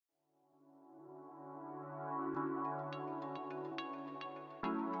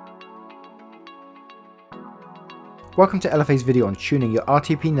Welcome to LFA's video on tuning your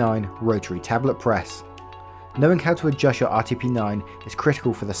RTP9 Rotary Tablet Press. Knowing how to adjust your RTP9 is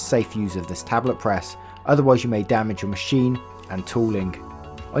critical for the safe use of this tablet press, otherwise you may damage your machine and tooling.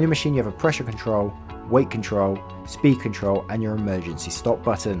 On your machine you have a pressure control, weight control, speed control and your emergency stop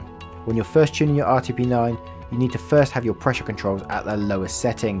button. When you're first tuning your RTP9, you need to first have your pressure controls at their lowest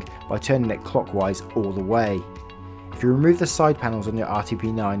setting by turning it clockwise all the way. If you remove the side panels on your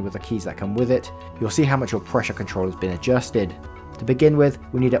RTP9 with the keys that come with it, you'll see how much your pressure control has been adjusted. To begin with,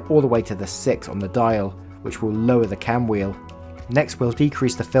 we need it all the way to the 6 on the dial, which will lower the cam wheel. Next we'll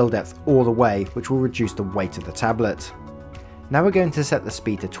decrease the fill depth all the way, which will reduce the weight of the tablet. Now we're going to set the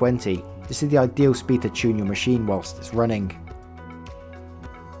speed to 20. This is the ideal speed to tune your machine whilst it's running.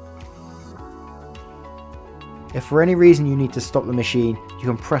 If for any reason you need to stop the machine, you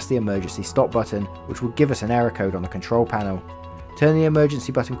can press the emergency stop button, which will give us an error code on the control panel. Turn the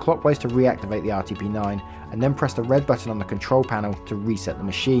emergency button clockwise to reactivate the RTP9, and then press the red button on the control panel to reset the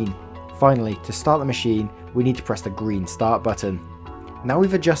machine. Finally, to start the machine, we need to press the green start button. Now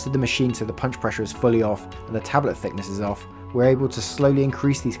we've adjusted the machine so the punch pressure is fully off and the tablet thickness is off, we're able to slowly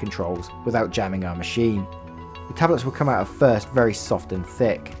increase these controls without jamming our machine. The tablets will come out at first very soft and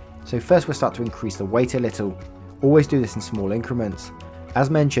thick, so first we'll start to increase the weight a little. Always do this in small increments. As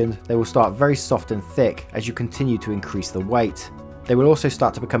mentioned, they will start very soft and thick as you continue to increase the weight. They will also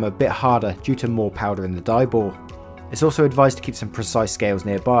start to become a bit harder due to more powder in the die bore. It's also advised to keep some precise scales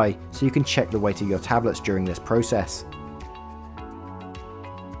nearby so you can check the weight of your tablets during this process.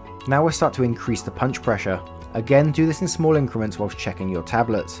 Now we'll start to increase the punch pressure. Again, do this in small increments whilst checking your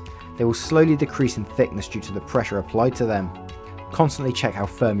tablets. They will slowly decrease in thickness due to the pressure applied to them. Constantly check how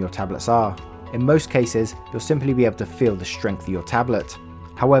firm your tablets are. In most cases, you'll simply be able to feel the strength of your tablet.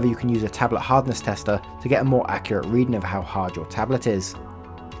 However, you can use a tablet hardness tester to get a more accurate reading of how hard your tablet is.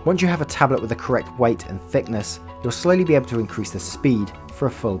 Once you have a tablet with the correct weight and thickness, you'll slowly be able to increase the speed for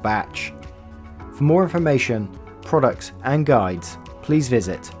a full batch. For more information, products and guides, please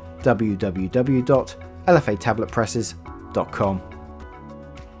visit www.lfatabletpresses.com.